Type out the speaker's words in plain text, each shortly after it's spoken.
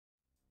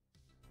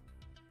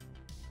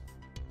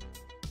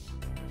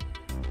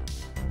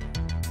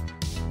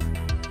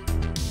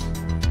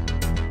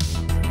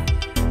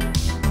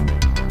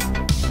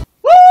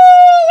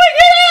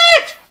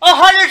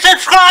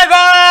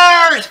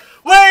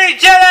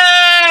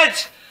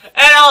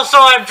Also,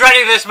 I'm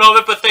dreading this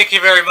moment, but thank you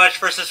very much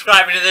for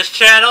subscribing to this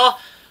channel.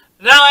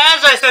 Now,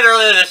 as I said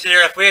earlier this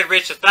year, if we had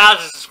reached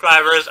 1,000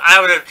 subscribers, I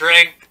would have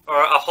drank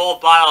a whole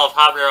bottle of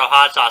habanero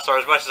hot sauce, or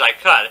as much as I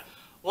could.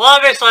 Well,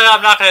 obviously,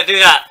 I'm not going to do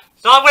that.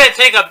 So I'm going to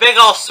take a big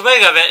old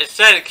swig of it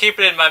instead of keep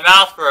it in my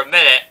mouth for a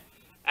minute,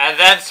 and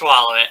then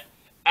swallow it.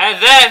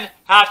 And then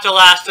have to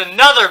last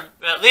another,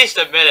 at least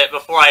a minute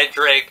before I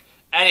drink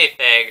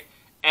anything.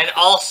 And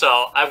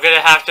also, I'm going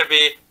to have to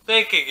be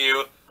thanking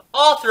you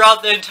all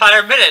throughout the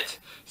entire minute.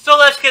 So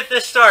let's get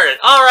this started.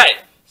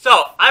 Alright,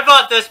 so I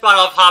bought this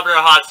bottle of habanero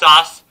hot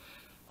sauce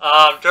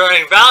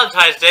during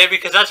Valentine's Day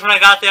because that's when I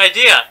got the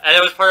idea. And it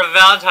was part of a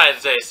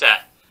Valentine's Day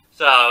set.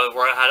 So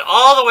we had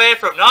all the way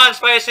from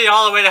non-spicy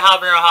all the way to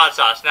habanero hot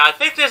sauce. Now I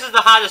think this is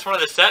the hottest one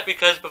of the set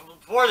because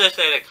before this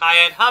they had a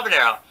cayenne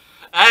habanero.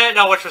 I didn't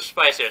know which was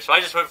spicier, so I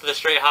just went for the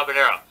straight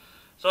habanero.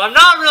 So I'm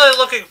not really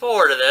looking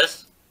forward to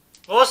this.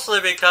 Mostly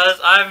because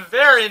I'm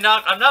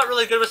not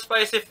really good with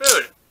spicy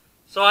food.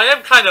 So I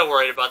am kind of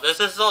worried about this.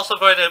 This is also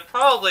going to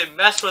probably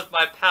mess with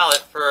my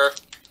palate for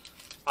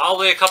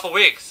probably a couple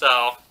weeks,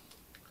 so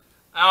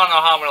I don't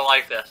know how I'm going to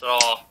like this at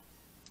all.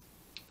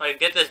 If I can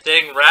get this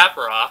dang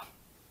wrapper off.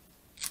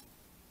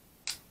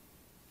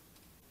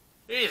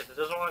 Jeez, it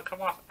doesn't want to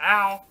come off.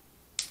 Ow.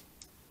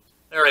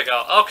 There we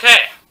go.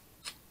 Okay.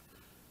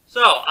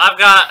 So, I've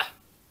got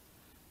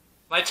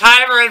my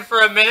timer in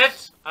for a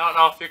minute. I don't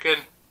know if you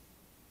can...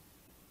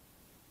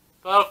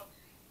 Oh,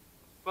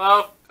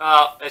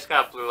 it's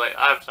got blue light.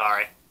 I'm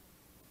sorry.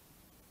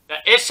 Yeah,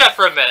 it's set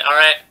for a minute,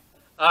 alright?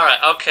 Alright,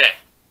 okay.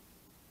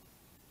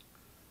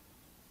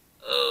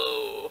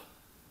 Oh.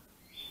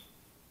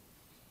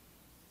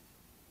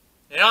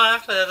 You know,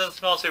 actually that doesn't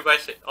smell too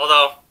spicy.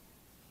 Although...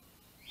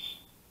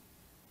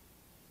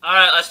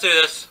 Alright, let's do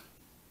this.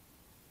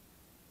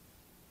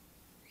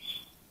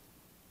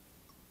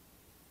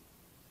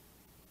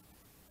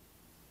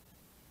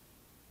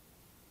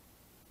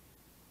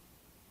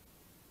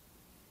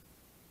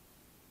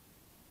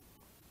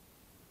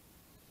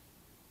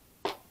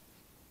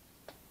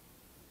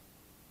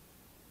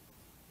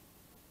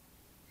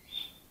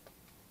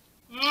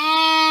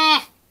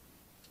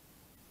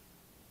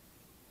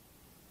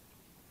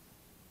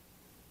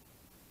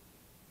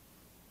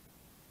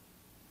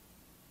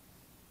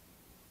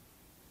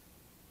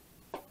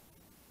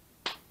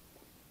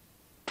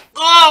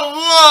 Oh,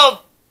 whoa!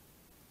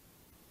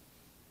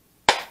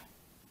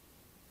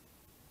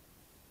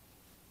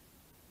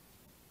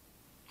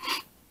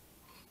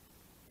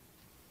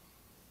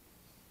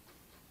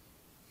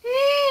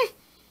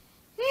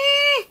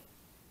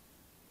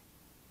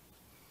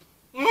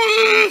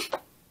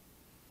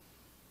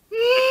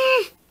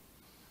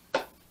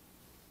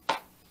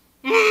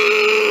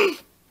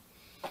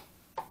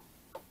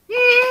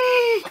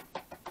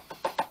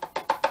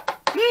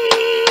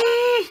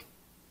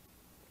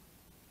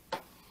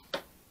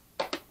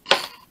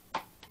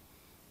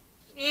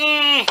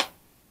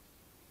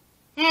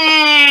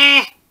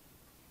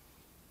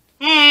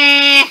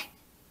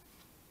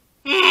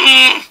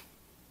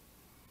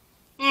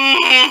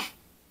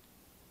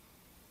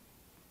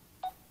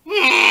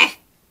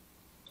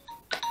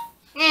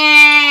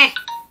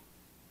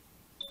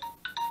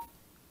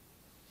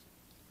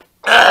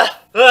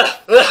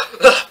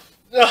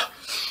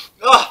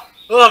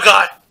 Oh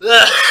God!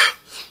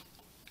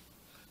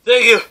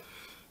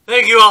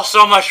 Thank you all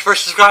so much for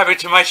subscribing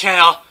to my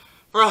channel.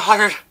 For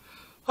 100,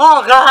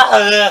 oh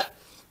God,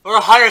 for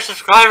 100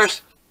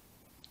 subscribers.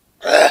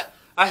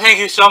 I thank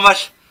you so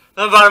much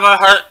from the bottom of my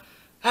heart.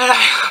 And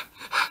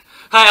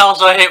I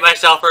also hate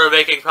myself for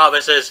making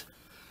promises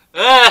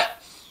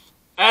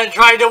and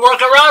trying to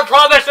work around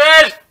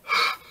promises.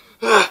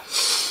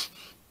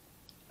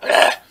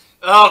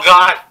 Oh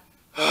God.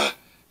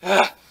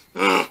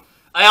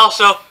 I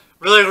also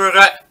really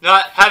regret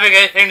not having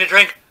anything to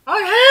drink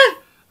on hand.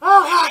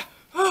 Oh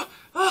God.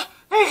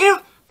 Thank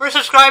you for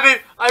subscribing.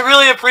 I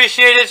really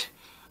appreciate it.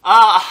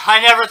 I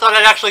never thought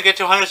I'd actually get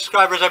to 100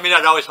 subscribers. I mean,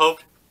 I'd always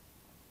hoped.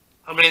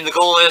 I mean, the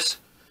goal is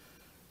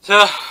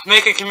to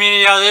make a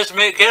community out of this,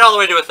 get all the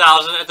way to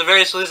 1,000, at the very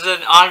least,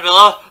 and on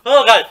below.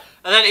 Oh God.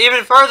 And then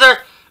even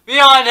further,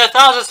 beyond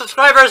 1,000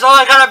 subscribers, oh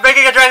my God, I'm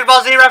making a Dragon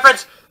Ball Z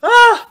reference.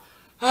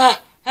 I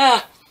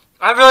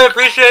really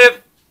appreciate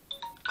it.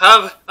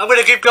 I'm going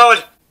to keep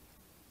going.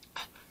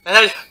 And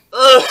then,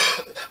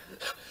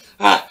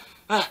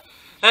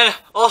 and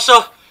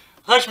also,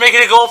 let's make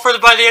it a goal for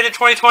by the end of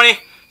 2020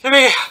 to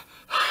make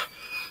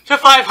to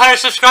 500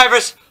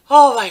 subscribers.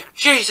 Oh my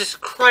Jesus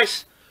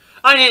Christ!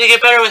 I need to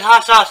get better with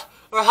hot sauce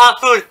or hot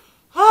food.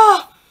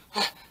 Oh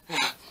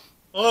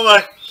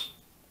my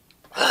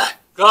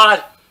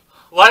God!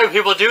 Why do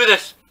people do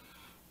this?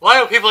 Why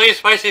do people eat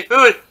spicy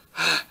food?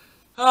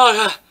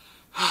 Oh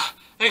God!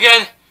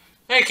 Again,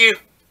 thank you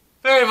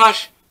very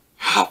much.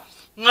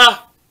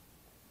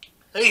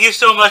 Thank you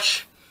so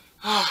much.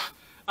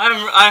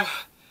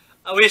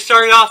 We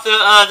started off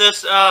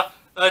this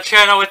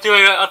channel with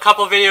doing a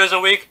couple videos a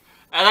week,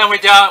 and then we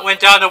went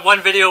down to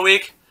 1 video a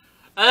week,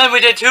 and then we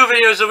did 2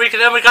 videos a week,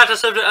 and then we got to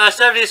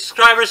 70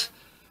 subscribers,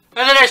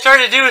 and then I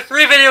started to do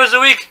 3 videos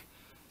a week.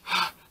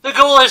 the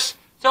goal is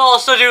to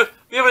also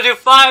be able to do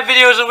 5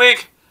 videos a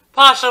week,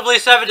 possibly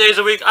 7 days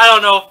a week. I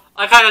don't know.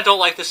 I kind of don't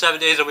like the 7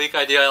 days a week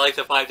idea. I like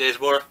the 5 days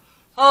more.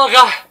 Oh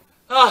God.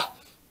 Oh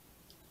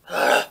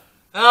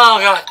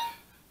God.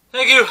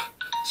 Thank you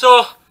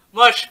so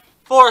much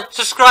for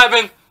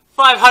subscribing.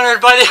 500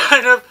 by the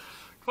end of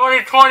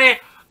 2020.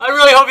 I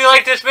really hope you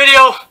liked this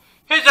video.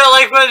 Hit that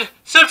like button.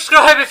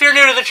 Subscribe if you're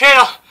new to the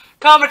channel.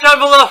 Comment down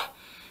below.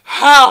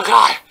 Oh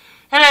God.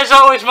 And as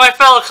always, my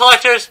fellow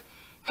collectors,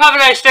 have a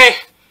nice day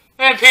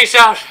and peace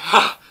out.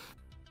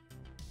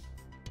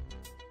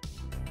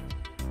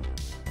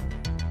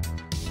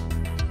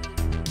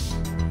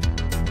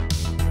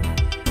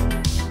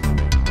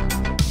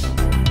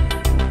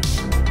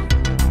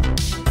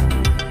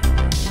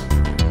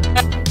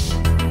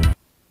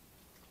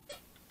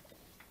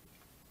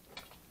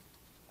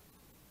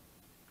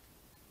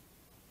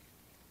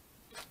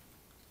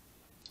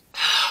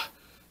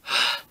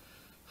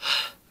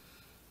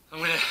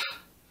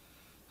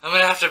 I'm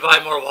gonna have to buy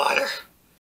more water.